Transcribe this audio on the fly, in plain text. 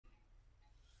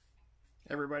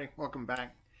Everybody, welcome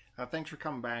back. Thanks for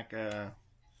coming back.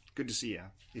 Good to see you.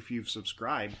 If you've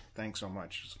subscribed, thanks so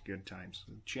much. It's good times.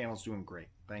 The channel's doing great.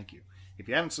 Thank you. If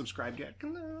you haven't subscribed yet,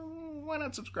 why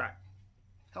not subscribe?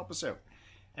 Help us out.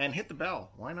 And hit the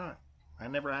bell. Why not? I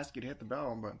never asked you to hit the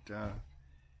bell, but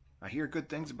I hear good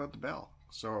things about the bell.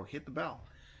 So hit the bell.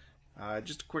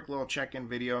 Just a quick little check-in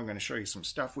video. I'm going to show you some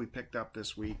stuff we picked up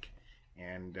this week.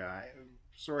 And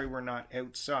sorry we're not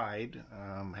outside.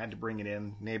 Had to bring it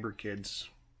in. Neighbor kids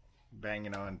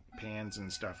banging on pans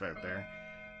and stuff out there.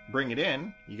 Bring it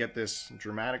in, you get this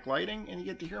dramatic lighting, and you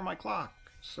get to hear my clock.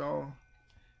 So,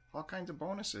 all kinds of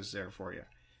bonuses there for you.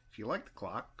 If you like the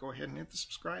clock, go ahead and hit the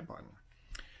subscribe button.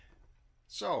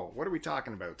 So, what are we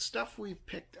talking about? Stuff we've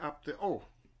picked up.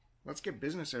 Let's get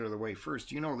business out of the way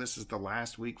first. You know this is the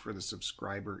last week for the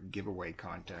subscriber giveaway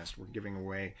contest. We're giving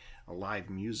away a live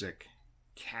music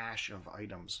cache of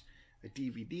items. A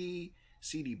DVD,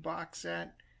 CD box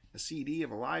set, a CD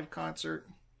of a live concert.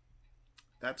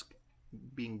 That's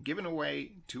being given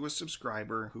away to a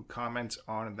subscriber who comments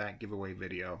on that giveaway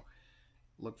video.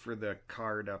 Look for the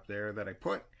card up there that I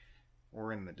put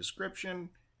or in the description.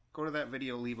 Go to that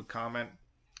video, leave a comment.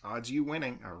 Odds you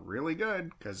winning are really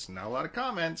good because not a lot of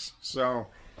comments, so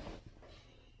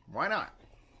why not?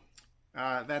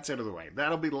 That's out of the way.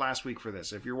 That'll be the last week for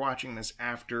this. If you're watching this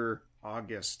after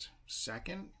August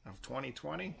 2nd of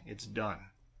 2020, it's done.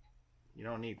 You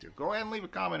don't need to. Go ahead and leave a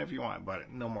comment if you want, but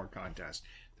no more contest.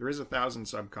 There is a 1,000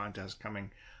 sub contest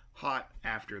coming hot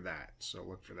after that, so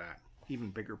look for that.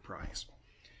 Even bigger prize.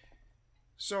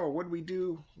 So what did we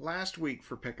do last week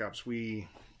for pickups? We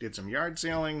did some yard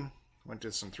sailing, went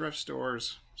to some thrift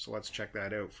stores, so let's check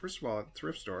that out. First of all, at the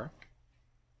thrift store,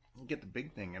 I'll get the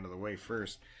big thing out of the way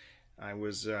first. I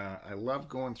love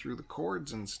going through the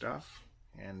cords and stuff,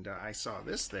 and I saw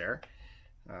this there.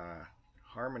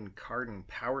 Harman Kardon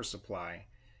power supply,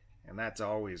 and that's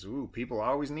always, people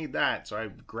always need that, so I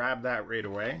grabbed that right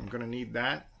away. I'm gonna need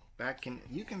that.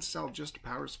 You can sell just a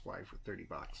power supply for 30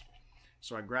 bucks.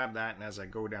 So I grabbed that, and as I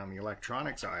go down the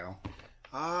electronics aisle,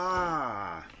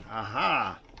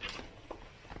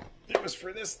 it was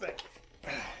for this thing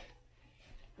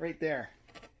right there.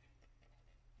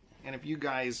 And if you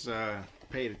guys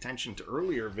paid attention to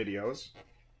earlier videos,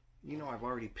 you know I've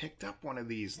already picked up one of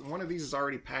these. One of these is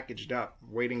already packaged up,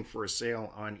 waiting for a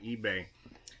sale on eBay.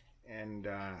 And,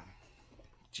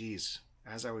 geez,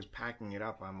 as I was packing it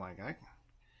up, I'm like,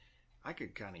 I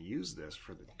could kind of use this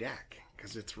for the deck,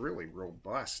 because it's really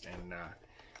robust and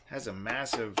has a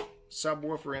massive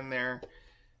subwoofer in there,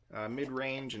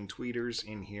 mid-range and tweeters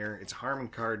in here. It's Harman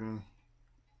Kardon.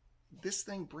 This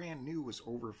thing brand new was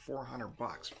over 400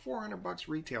 bucks. 400 bucks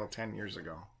retail 10 years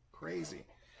ago. Crazy.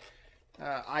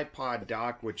 iPod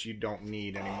dock, which you don't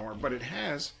need anymore, but it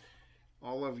has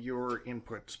all of your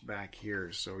inputs back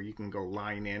here, so you can go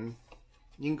line in.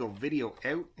 You can go video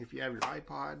out if you have your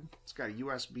iPod. It's got a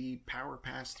USB power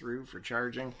pass-through for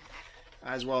charging,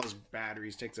 as well as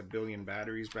batteries. Takes a billion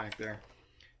batteries back there.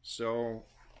 So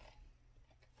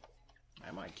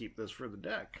I might keep this for the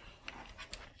deck.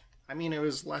 I mean, it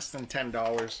was less than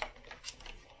 $10.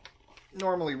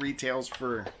 Normally retails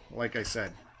for, like I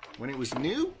said, when it was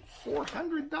new,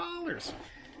 $400.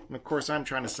 And of course, I'm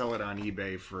trying to sell it on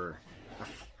eBay for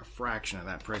a fraction of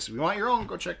that price. If you want your own,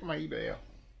 go check my eBay out.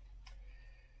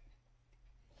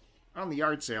 On the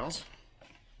yard sales,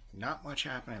 not much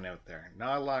happening out there.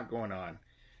 Not a lot going on.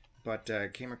 But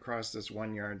came across this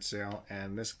one yard sale,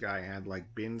 and this guy had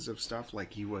like bins of stuff,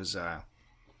 like he was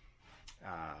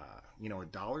you know, a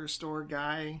dollar store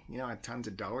guy. You know, had tons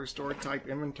of dollar store type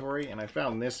inventory, and I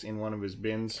found this in one of his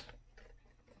bins.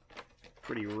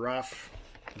 Pretty rough,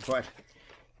 but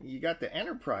you got the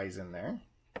Enterprise in there,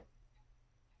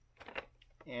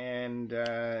 and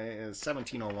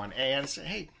 1701A, and I said,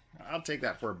 hey, I'll take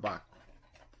that for $1.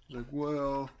 Like,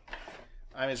 well,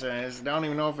 I don't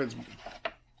even know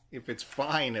if it's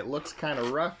fine. It looks kind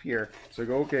of rough here. So I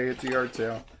go, okay, it's a yard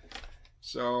sale.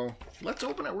 So let's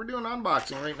open it. We're doing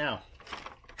unboxing right now.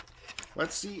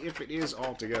 Let's see if it is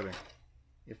all together.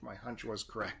 If my hunch was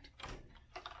correct.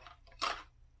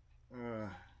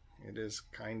 It is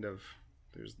kind of,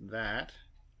 there's that.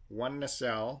 One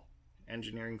nacelle,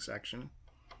 engineering section.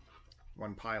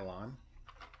 One pylon.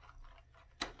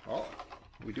 Oh,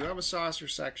 we do have a saucer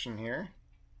section here.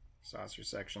 Saucer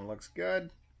section looks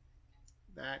good.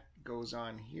 That goes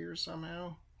on here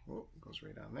somehow. Oh, goes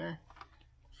right on there.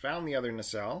 Found the other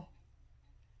nacelle.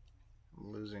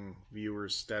 I'm losing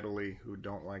viewers steadily who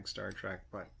don't like Star Trek,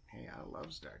 but hey, I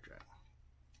love Star Trek.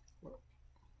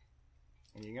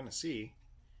 And you're gonna see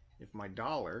if my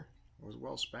dollar was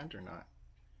well spent or not.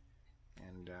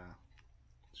 And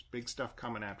there's big stuff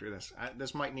coming after this.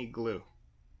 This might need glue.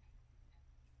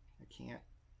 can't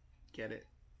get it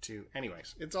to...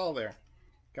 Anyways, it's all there.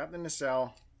 Got the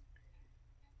nacelle.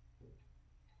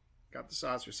 Got the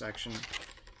saucer section.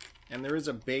 And there is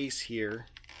a base here,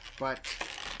 but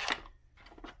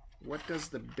what does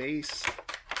the base...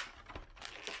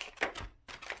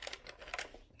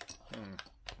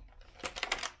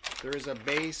 There is a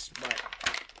base, but...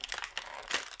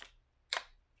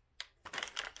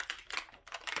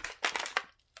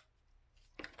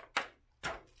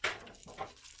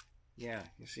 Yeah,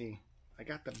 you see, I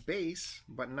got the base,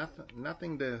 but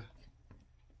nothing to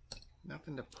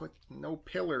put, no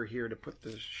pillar here to put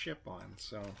the ship on,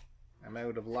 so I'm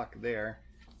out of luck there.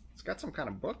 It's got some kind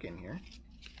of book in here.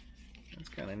 That's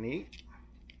kind of neat.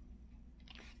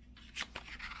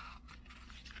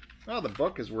 Well, the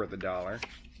book is worth $1.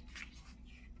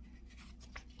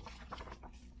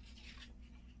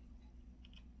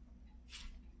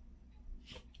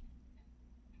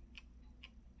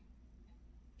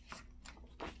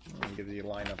 Gives you a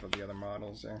lineup of the other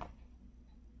models there.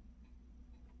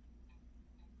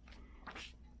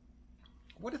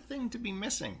 What a thing to be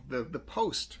missing. The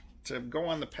post to go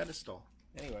on the pedestal.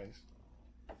 Anyways.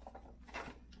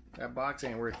 That box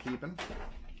ain't worth keeping.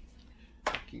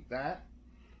 Keep that.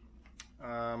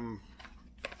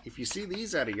 If you see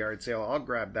these at a yard sale, I'll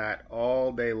grab that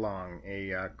all day long.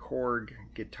 A Korg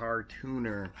guitar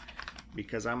tuner,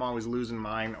 because I'm always losing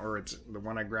mine, or it's the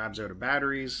one I grab's out of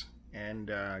batteries.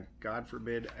 And God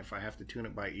forbid if I have to tune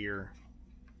it by ear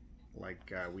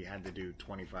like we had to do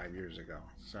 25 years ago.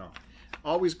 So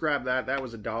always grab that. That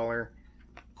was $1.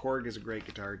 Korg is a great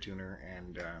guitar tuner,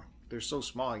 and they're so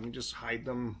small you can just hide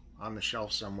them on the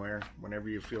shelf somewhere whenever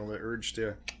you feel the urge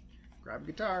to grab a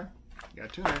guitar. You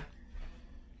got a tuner.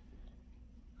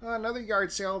 Another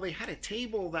yard sale, they had a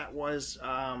table that was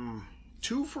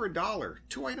 2 for $1.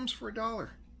 2 items for $1.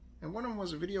 And one of them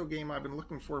was a video game I've been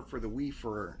looking for the Wii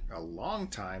for a long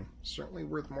time. Certainly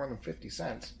worth more than 50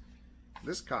 cents.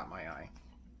 This caught my eye.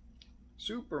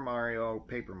 Super Mario,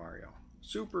 Paper Mario.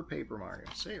 Super Paper Mario.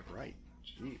 Say it right.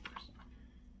 Jeepers.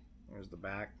 There's the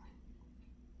back.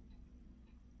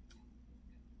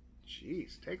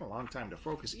 Jeez, taking a long time to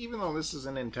focus. Even though this is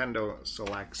a Nintendo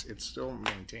Selects, it's still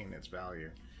maintained its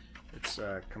value. It's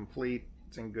complete.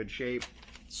 It's in good shape.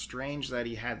 Strange that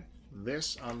he had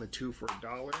this on the 2 for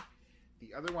 $1.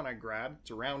 The other one I grabbed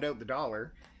to round out the $1,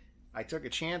 I took a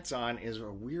chance on, is a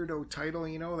weirdo title,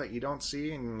 you know, that you don't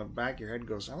see, and in the back of your head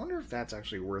goes, I wonder if that's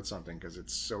actually worth something, because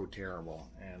it's so terrible.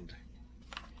 And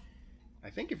I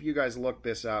think if you guys look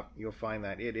this up, you'll find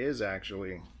that it is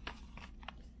actually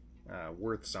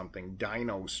worth something.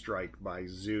 Dino Strike by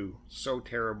Zoo. So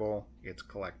terrible, it's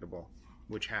collectible,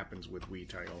 which happens with Wii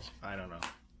titles. I don't know.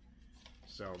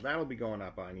 So that'll be going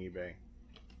up on eBay.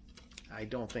 I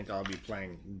don't think I'll be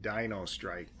playing Dino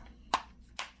Strike.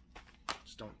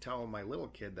 Just don't tell my little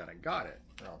kid that I got it,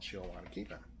 or else she'll want to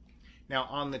keep it. Now,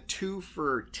 on the 2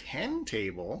 for $10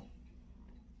 table,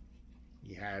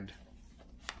 he had...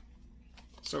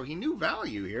 So he knew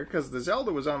value here, because the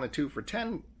Zelda was on the 2 for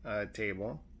 $10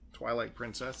 table. Twilight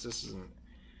Princess, this is an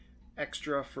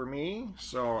extra for me,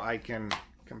 so I can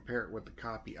compare it with the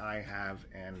copy I have,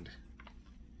 and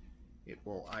it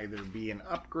will either be an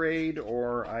upgrade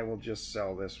or I will just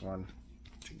sell this one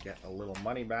to get a little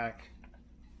money back.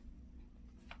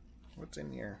 What's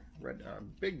in here? Red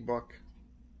big book.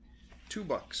 2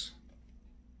 books.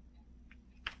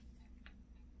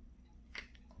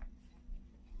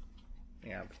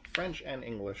 Yeah, French and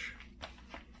English.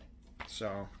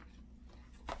 So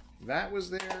that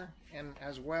was there, and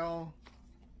as well,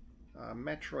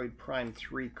 Metroid Prime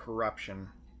 3 Corruption.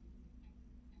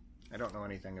 I don't know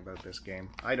anything about this game.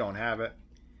 I don't have it.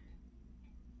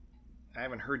 I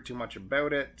haven't heard too much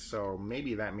about it, so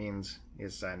maybe that means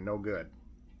it's no good.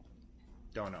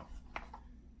 Don't know.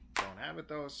 Don't have it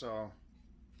though, so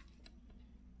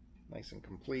nice and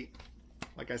complete.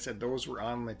 Like I said, those were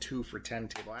on the 2 for $10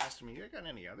 table. I asked me, you got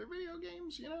any other video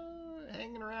games, you know,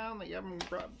 hanging around that you haven't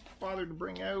bothered to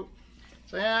bring out?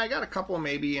 So yeah, I got a couple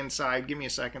maybe inside. Give me a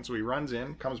second. So he runs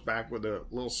in, comes back with a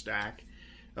little stack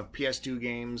of PS2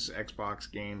 games, Xbox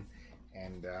game,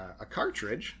 and a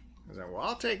cartridge. I said, well,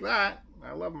 I'll take that.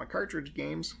 I love my cartridge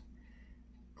games.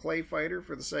 Clay Fighter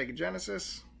for the Sega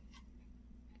Genesis.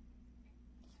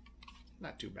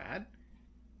 Not too bad.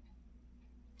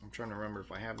 I'm trying to remember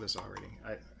if I have this already.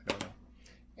 I don't know.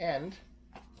 And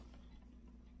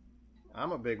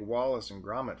I'm a big Wallace and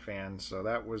Gromit fan, so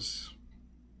that was...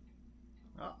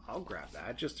 I'll grab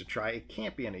that just to try. It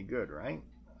can't be any good, right?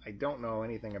 I don't know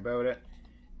anything about it.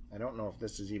 I don't know if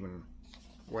this is even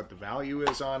what the value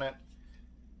is on it,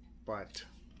 but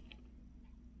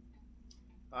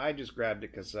I just grabbed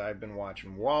it because I've been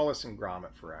watching Wallace and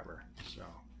Gromit forever. So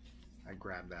I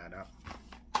grabbed that up.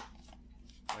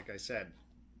 Like I said.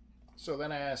 So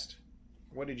then I asked,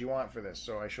 what did you want for this?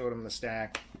 So I showed him the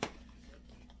stack.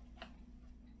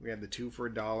 We had the 2 for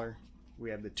 $1. We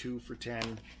had the 2 for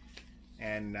 10.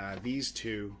 And these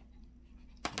two.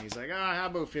 And he's like, how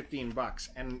about 15 bucks?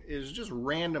 And it was just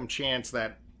random chance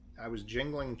that I was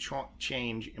jingling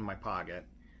change in my pocket.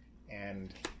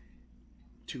 And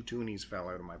 2 toonies fell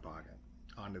out of my pocket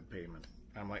onto the pavement.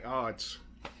 I'm like, oh,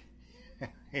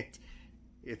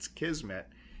 it's kismet.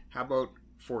 How about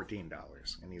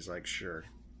 $14? And he's like, sure,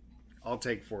 I'll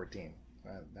take 14.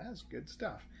 That's good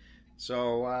stuff.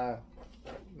 So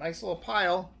nice little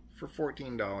pile for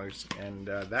 $14, and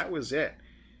that was it.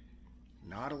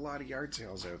 Not a lot of yard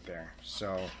sales out there.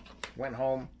 So went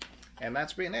home, and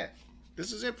that's been it.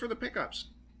 This is it for the pickups.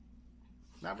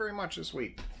 Not very much this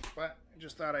week, but I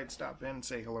just thought I'd stop in,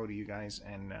 say hello to you guys,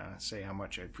 and say how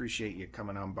much I appreciate you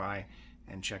coming on by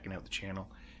and checking out the channel.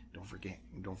 Don't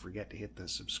forget to hit the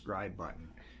subscribe button,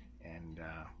 and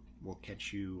we'll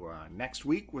catch you next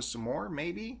week with some more.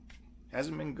 Maybe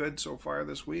hasn't been good so far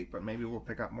this week, but maybe we'll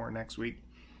pick up more next week,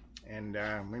 and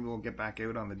maybe we'll get back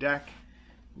out on the deck,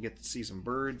 get to see some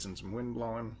birds and some wind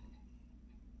blowing.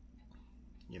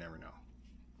 You never know.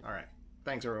 All right,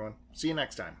 thanks everyone. See you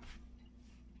next time.